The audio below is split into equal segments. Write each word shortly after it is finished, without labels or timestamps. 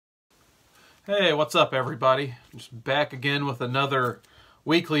Hey, what's up everybody? Just back again with another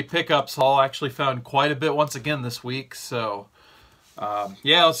weekly pickups haul. I actually found quite a bit once again this week, so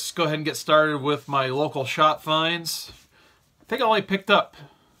yeah, let's just go ahead and get started with my local shop finds. I think I only picked up,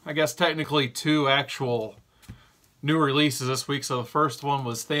 I guess technically, 2 actual new releases this week. So the first one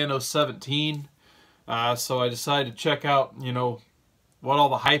was Thanos 17. So I decided to check out, what all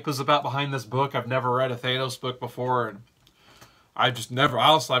the hype is about behind this book. I've never read a Thanos book before, and I've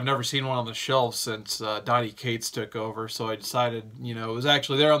never seen one on the shelf since Donnie Cates took over. So I decided, it was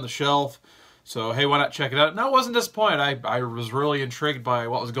actually there on the shelf. So, hey, why not check it out? And I wasn't disappointed. I was really intrigued by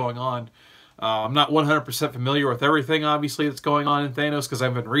what was going on. I'm not 100% familiar with everything, obviously, that's going on in Thanos because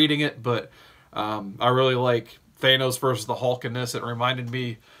I've been reading it. But I really like Thanos versus the Hulk in this. It reminded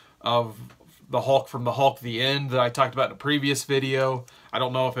me of the Hulk from the Hulk the End that I talked about in a previous video. I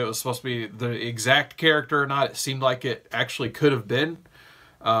don't know if it was supposed to be the exact character or not. It seemed like it actually could have been.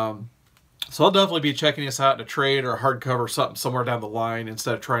 So I'll definitely be checking this out in a trade or a hardcover, something somewhere down the line,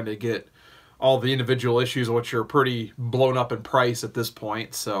 instead of trying to get all the individual issues, which are pretty blown up in price at this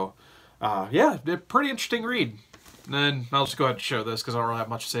point. So yeah, pretty interesting read. And then I'll just go ahead and show this because I don't really have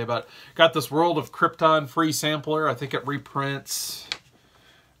much to say about it. Got this World of Krypton free sampler. I think it reprints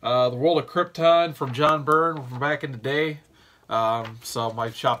the World of Krypton from John Byrne from back in the day. So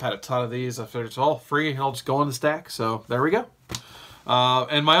my shop had a ton of these. I figured it's all free. I'll just go in the stack. So there we go.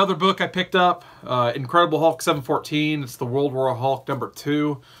 And my other book I picked up, Incredible Hulk 714. It's the World War Hulk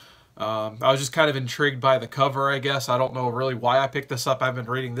 #2. I was just kind of intrigued by the cover, I guess. I don't know really why I picked this up. I haven't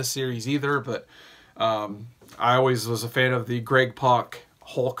been reading this series either, but I always was a fan of the Greg Pak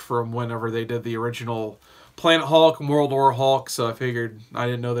Hulk from whenever they did the original Planet Hulk and World War Hulk, so I figured I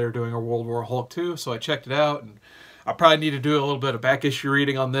didn't know they were doing a World War Hulk 2, so I checked it out, and I probably need to do a little bit of back issue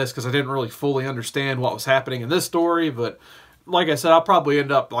reading on this because I didn't really fully understand what was happening in this story, but like I said, I'll probably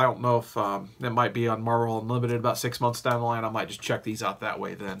end up, I don't know if it might be on Marvel Unlimited about 6 months down the line. I might just check these out that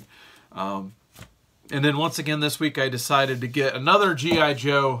way then. And then once again this week I decided to get another G.I.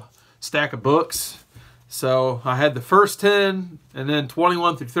 Joe stack of books. So I had the first 10 and then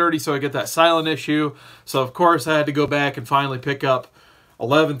 21 through 30, so I get that silent issue. So of course I had to go back and finally pick up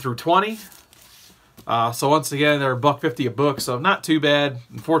 11 through 20. So once again, they're $1.50 a book, so not too bad.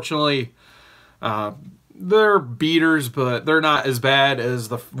 Unfortunately, they're beaters, but they're not as bad as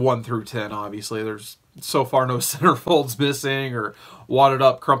the 1 through 10, obviously. There's so far no centerfolds missing or wadded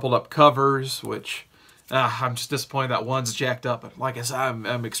up, crumpled up covers, which I'm just disappointed that one's jacked up. But like I said,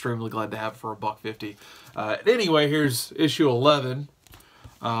 I'm extremely glad to have it for $1.50. Anyway, here's issue 11,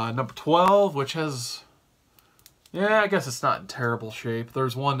 number 12, which has, yeah, I guess it's not in terrible shape.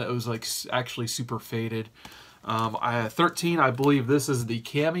 There's one that was like actually super faded. 13, I believe this is the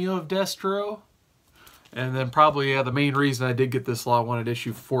cameo of Destro. And then probably, yeah, the main reason I did get this lot, I wanted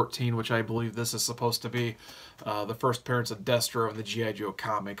issue 14, which I believe this is supposed to be the first appearance of Destro in the G.I. Joe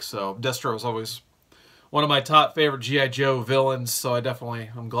comics. So Destro is always one of my top favorite G.I. Joe villains, so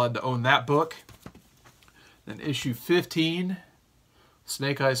I'm glad to own that book. Then issue 15,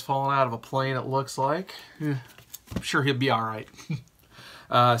 Snake Eyes falling out of a plane, it looks like. I'm sure he'll be all right.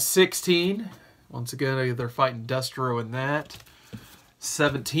 16, once again, they're fighting Destro in that.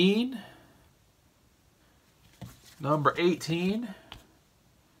 17, number 18,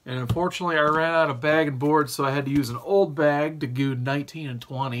 and unfortunately I ran out of bag and board, so I had to use an old bag to do 19 and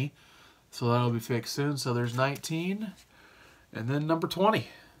 20. So that'll be fixed soon. So there's 19, and then number 20.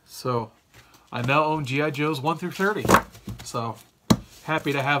 So I now own G.I. Joes 1 through 30. So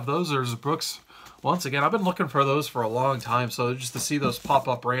happy to have those. There's books. Once again, I've been looking for those for a long time, so just to see those pop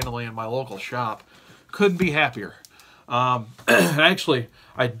up randomly in my local shop, couldn't be happier. Actually,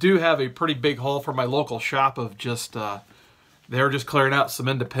 I do have a pretty big haul from my local shop of just, they were just clearing out some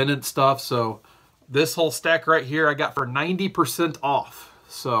independent stuff. So this whole stack right here I got for 90% off.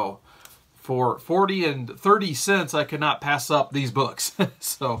 So for 40 and 30 cents, I could not pass up these books.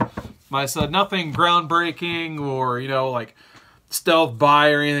 So I said nothing groundbreaking or, like stealth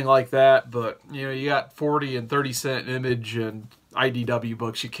buy or anything like that. But, you got 40 and 30 cent Image and IDW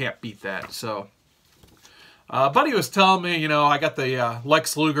books. You can't beat that. So Buddy was telling me, I got the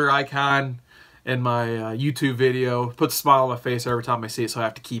Lex Luger icon in my YouTube video. Puts a smile on my face every time I see it, so I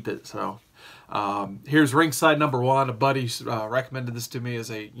have to keep it. So here's Ringside #1. A buddy recommended this to me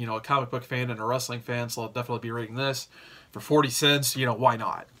as a a comic book fan and a wrestling fan, so I'll definitely be reading this for 40 cents. Why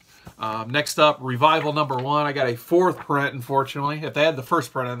not? Next up, Revival #1. I got a 4th print, unfortunately. If they had the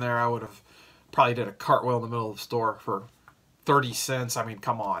first print in there, I would have probably did a cartwheel in the middle of the store for 30 cents. I mean,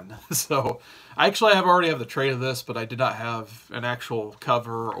 come on. So I actually already have the trade of this, but I did not have an actual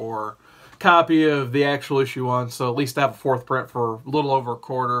cover or copy of the actual issue one, so at least I have a 4th print for a little over a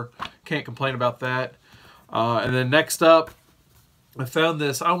quarter. can't complain about that. And then next up, I found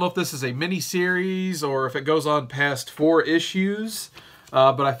this. I don't know if this is a mini-series or if it goes on past 4 issues,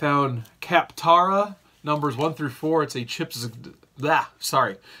 but I found Kaptara, numbers 1 through 4. It's a Chip Zdarsky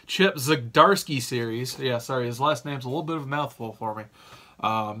series. Yeah, sorry, his last name's a little bit of a mouthful for me.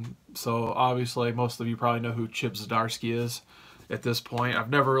 So obviously most of you probably know who Chip Zdarsky is at this point. I've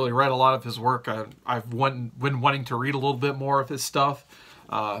never really read a lot of his work. I've been wanting to read a little bit more of his stuff.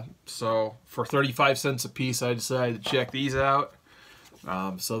 So for 35 cents a piece, I decided to check these out.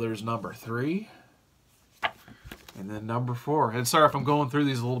 So there's number 3 and then number 4. And sorry if I'm going through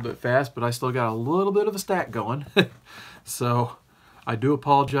these a little bit fast, but I still got a little bit of a stack going. So I do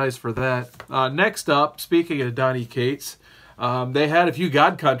apologize for that. Next up, speaking of Donny Cates, they had a few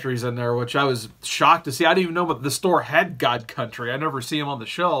God Countries in there, which I was shocked to see. I didn't even know the store had God Country. I never see them on the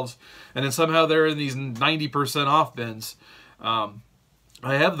shelves. And then somehow they're in these 90% off bins.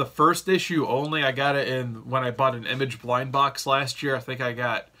 I have the first issue only. I got it in when I bought an Image blind box last year. I think I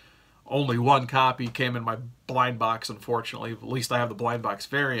got only 1 copy. Came in my blind box, unfortunately. At least I have the blind box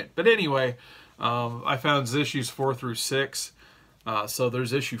variant. But anyway, I found issues 4 through 6. So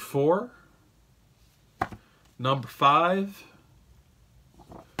there's issue 4, number 5,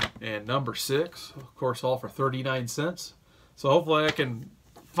 and number 6. Of course, all for 39 cents. So hopefully I can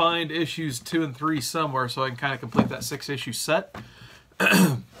find issues 2 and 3 somewhere so I can kind of complete that 6-issue set.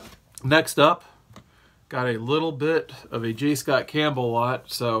 Next up, got a little bit of a J. Scott Campbell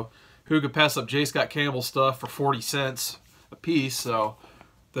lot. So who could pass up J. Scott Campbell stuff for 40 cents a piece? So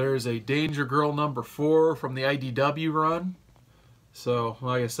there's a Danger Girl number 4 from the IDW run. So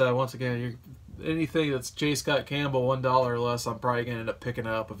like I said, once again, anything that's J. Scott Campbell, $1 or less, I'm probably going to end up picking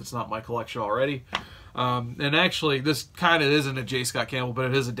it up if it's not in my collection already. And actually, this kind of isn't a J. Scott Campbell, but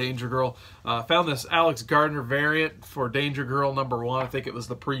it is a Danger Girl. Found this Alex Gardner variant for Danger Girl number 1. I think it was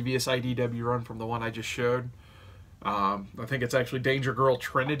the previous IDW run from the one I just showed. I think it's actually Danger Girl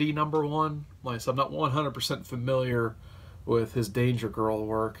Trinity number 1. Like I said, I'm not 100% familiar with his Danger Girl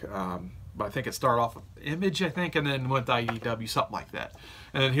work, but I think it started off with Image, I think, and then went to IDW, something like that.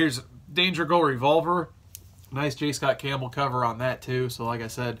 And then here's Danger Girl Revolver. Nice J. Scott Campbell cover on that, too. So like I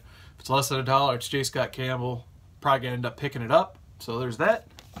said, if it's less than $1, it's J. Scott Campbell. Probably going to end up picking it up. So there's that.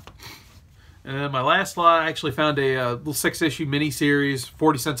 And then my last lot, I actually found a little 6-issue mini-series,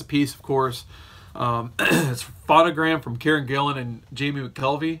 40 cents a piece, of course. It's Phonogram from Kieran Gillen and Jamie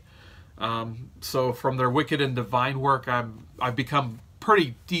McKelvey. So from their Wicked and Divine work, I've become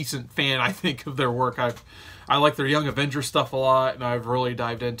pretty decent fan, I think, of their work. I like their Young Avenger stuff a lot, and I've really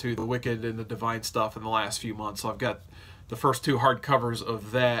dived into the Wicked and the Divine stuff in the last few months. So I've got the first 2 hardcovers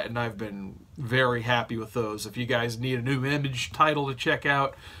of that, and I've been very happy with those. If you guys need a new Image title to check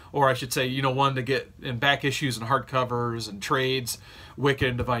out, or I should say, you know, one to get in back issues and hardcovers and trades, Wicked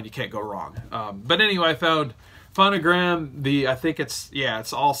and Divine, you can't go wrong. But anyway, I found Phonogram, I think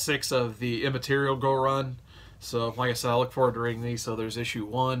it's all 6 of the Immaterial Go run. So, like I said, I look forward to reading these. So there's issue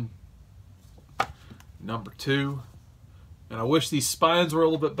 1, number 2. And I wish these spines were a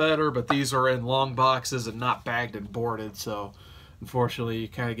little bit better, but these are in long boxes and not bagged and boarded. So, unfortunately, you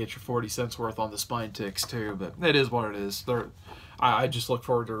kind of get your 40 cents worth on the spine ticks, too. But it is what it is. I just look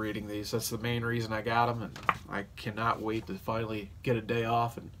forward to reading these. That's the main reason I got them. And I cannot wait to finally get a day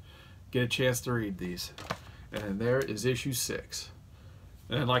off and get a chance to read these. And there is issue 6.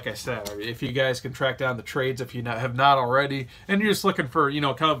 And like I said, if you guys can track down the trades, if you have not already, and you're just looking for,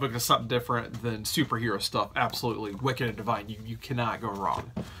 comic book is something different than superhero stuff, absolutely, Wicked and Divine, you cannot go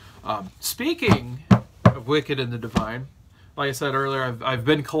wrong. Speaking of Wicked and the Divine, like I said earlier, I've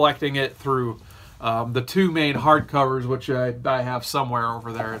been collecting it through the 2 main hardcovers, which I have somewhere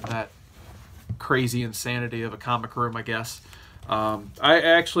over there in that crazy insanity of a comic room, I guess. I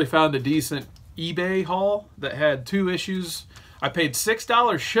actually found a decent eBay haul that had 2 issues. I paid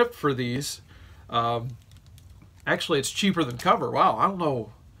 $6 shipped for these. Actually, it's cheaper than cover. Wow, I don't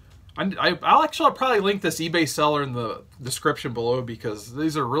know. I'll probably link this eBay seller in the description below because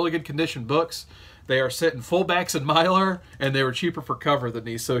these are really good condition books. They are set in fullbacks and Mylar, and they were cheaper for cover than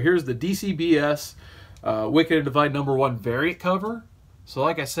these. So here's the DCBS Wicked and Divine number 1 variant cover. So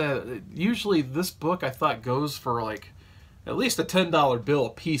like I said, usually this book I thought goes for like at least a $10 bill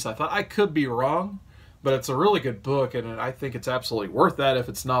a piece. I thought I could be wrong. But it's a really good book, and I think it's absolutely worth that if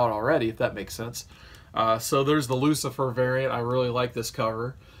it's not already, if that makes sense. So there's the Lucifer variant. I really like this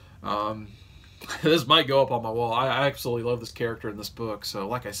cover. This might go up on my wall. I absolutely love this character in this book. So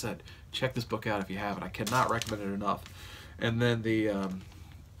like I said, check this book out if you haven't. I cannot recommend it enough. And then the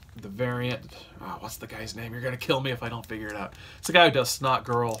the variant. Oh, what's the guy's name? You're going to kill me if I don't figure it out. It's the guy who does Snot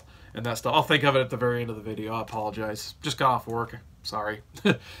Girl and that stuff. I'll think of it at the very end of the video. I apologize. Just got off work. Sorry.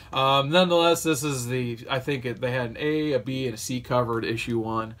 Nonetheless, this is the, I think they had an A, a B, and a C cover to issue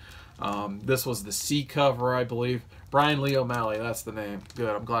 1. This was the C cover, I believe. Brian Lee O'Malley, that's the name.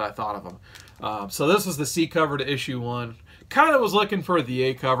 Good, I'm glad I thought of him. So this was the C cover to issue 1. Kind of was looking for the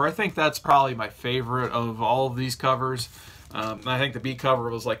A cover. I think that's probably my favorite of all of these covers. I think the B cover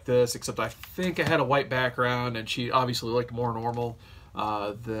was like this, except I think it had a white background, and she obviously looked more normal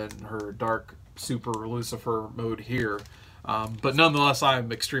than her dark Super Lucifer mode here. But nonetheless,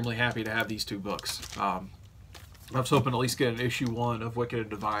 I'm extremely happy to have these 2 books. I was hoping to at least get an issue 1 of Wicked and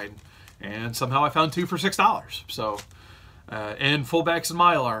Divine, and somehow I found 2 for $6. So, and fullbacks and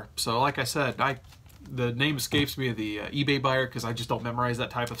Mylar. So, like I said, the name escapes me of the eBay buyer because I just don't memorize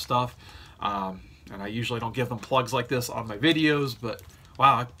that type of stuff. And I usually don't give them plugs like this on my videos, but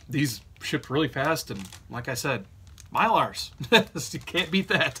wow, these shipped really fast, and like I said, Mylars. You can't beat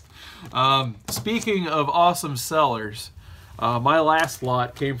that. Speaking of awesome sellers, my last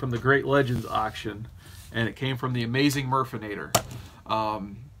lot came from the Great Legends auction, and it came from the Amazing Murphiator.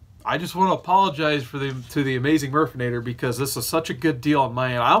 I just want to apologize to the Amazing Murphiator because this is such a good deal on my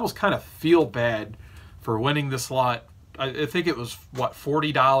end. I almost kind of feel bad for winning this lot. I think it was, what,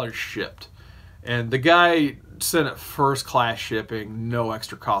 $40 shipped. And the guy sent it first class shipping, no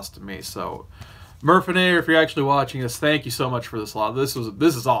extra cost to me. So, Murphiator, if you're actually watching this, thank you so much for this lot. This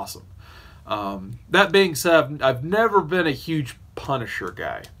is awesome. That being said, I've never been a huge Punisher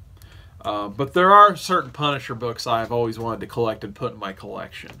guy. But there are certain Punisher books I've always wanted to collect and put in my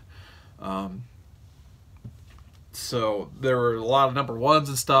collection. So there were a lot of #1s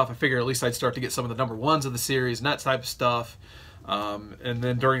and stuff. I figured at least I'd start to get some of the #1s of the series and that type of stuff. And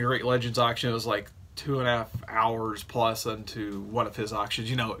then during the Great Legends auction, it was like 2.5 hours plus into one of his auctions.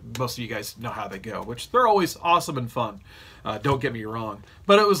 You know, most of you guys know how they go, which they're always awesome and fun. Don't get me wrong.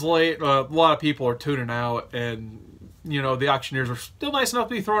 But it was late. A lot of people are tuning out, and, you know, the auctioneers are still nice enough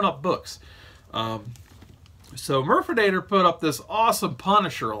to be throwing up books. So Murphiator put up this awesome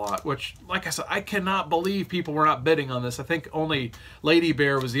Punisher lot, which, like I said, I cannot believe people were not bidding on this. I think only Lady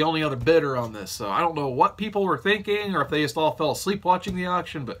Bear was the only other bidder on this. So I don't know what people were thinking or if they just all fell asleep watching the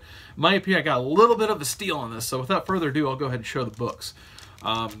auction. But in my opinion, I got a little bit of a steal on this. So without further ado, I'll go ahead and show the books.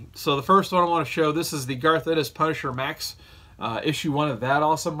 So the first one I want to show, this is the Garth Ennis Punisher Max issue 1 of that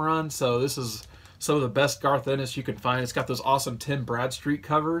awesome run. So this is some of the best Garth Ennis you can find. It's got those awesome Tim Bradstreet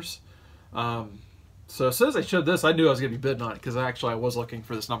covers. So as soon as I showed this, I knew I was going to be bidding on it because actually I was looking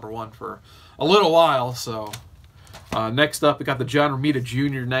for this #1 for a little while. So next up, we got the John Romita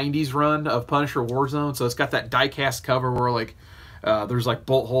Jr. 90s run of Punisher Warzone. So it's got that die-cast cover where like there's like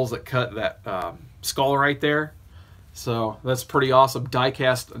bolt holes that cut that skull right there. So that's pretty awesome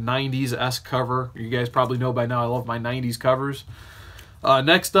die-cast 90s-esque cover. You guys probably know by now I love my 90s covers.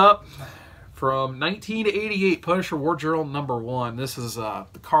 Next up, from 1988, Punisher War Journal #1. This is the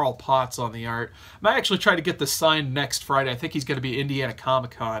Carl Potts on the art. I might actually try to get this signed next Friday. I think he's going to be Indiana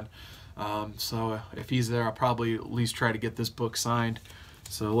Comic-Con. So if he's there, I'll probably at least try to get this book signed.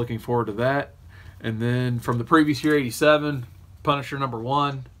 So looking forward to that. And then from the previous year, 87, Punisher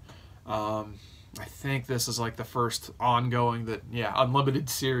 #1. I think this is like the first ongoing unlimited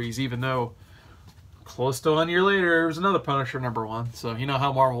series, even though close to 1 year later, there was another Punisher #1. So you know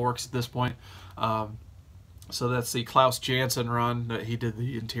how Marvel works at this point. So that's the Klaus Janson run that he did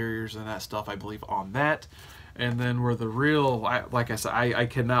the interiors and that stuff, I believe, on that. And then where the real, like I said, I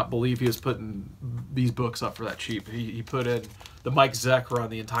cannot believe he was putting these books up for that cheap. He put in the Mike Zeck run,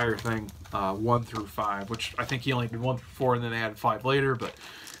 the entire thing, 1 through 5, which I think he only did 1 through 4, and then they added 5 later. But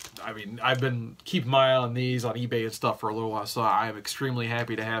I mean, I've been keeping my eye on these on eBay and stuff for a little while, so I am extremely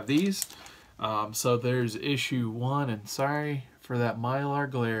happy to have these. So there's issue 1, and sorry for that Mylar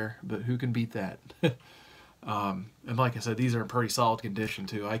glare, but who can beat that? And like I said, these are in pretty solid condition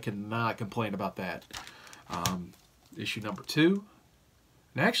too. I cannot complain about that. Issue #2.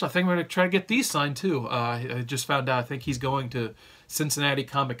 And actually, I think I'm going to try to get these signed too. I just found out I think he's going to Cincinnati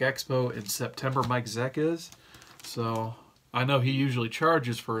Comic Expo in September, Mike Zeck is. So I know he usually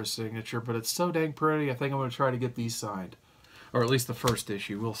charges for his signature, but it's so dang pretty. I think I'm going to try to get these signed. Or at least the first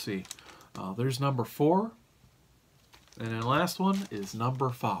issue. We'll see. There's #4. And then the last one is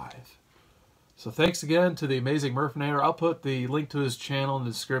 #5. So thanks again to the Amazing Murphiator. I'll put the link to his channel in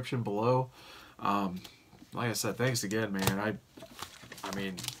the description below. Like I said, thanks again, man. I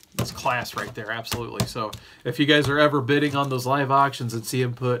mean, it's class right there, absolutely. So if you guys are ever bidding on those live auctions and see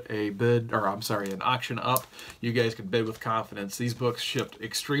him put a bid, or I'm sorry, an auction up, you guys can bid with confidence. These books shipped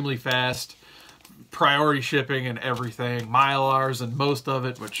extremely fast. priority shipping and everything, Mylars and most of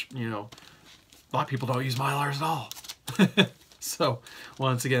it, which, you know, a lot of people don't use Mylars at all. So,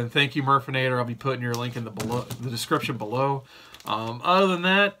 once again, thank you, Murphiator. I'll be putting your link in the description below. Other than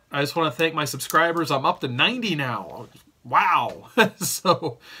that, I just want to thank my subscribers. I'm up to 90 now. Wow.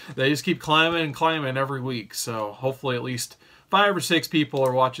 So, they just keep climbing and climbing every week. So, hopefully at least 5 or 6 people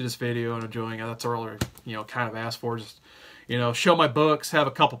are watching this video and enjoying it. That's all I, you know, kind of asked for. Just, you know, show my books, have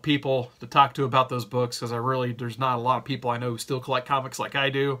a couple people to talk to about those books, because there's not a lot of people I know who still collect comics like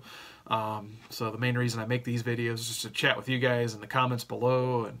I do. So the main reason I make these videos is just to chat with you guys in the comments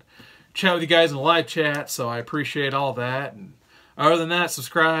below and chat with you guys in the live chat, so I appreciate all that. And other than that,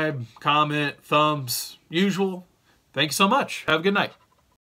 subscribe, comment, thumbs, usual. Thank you so much. Have a good night.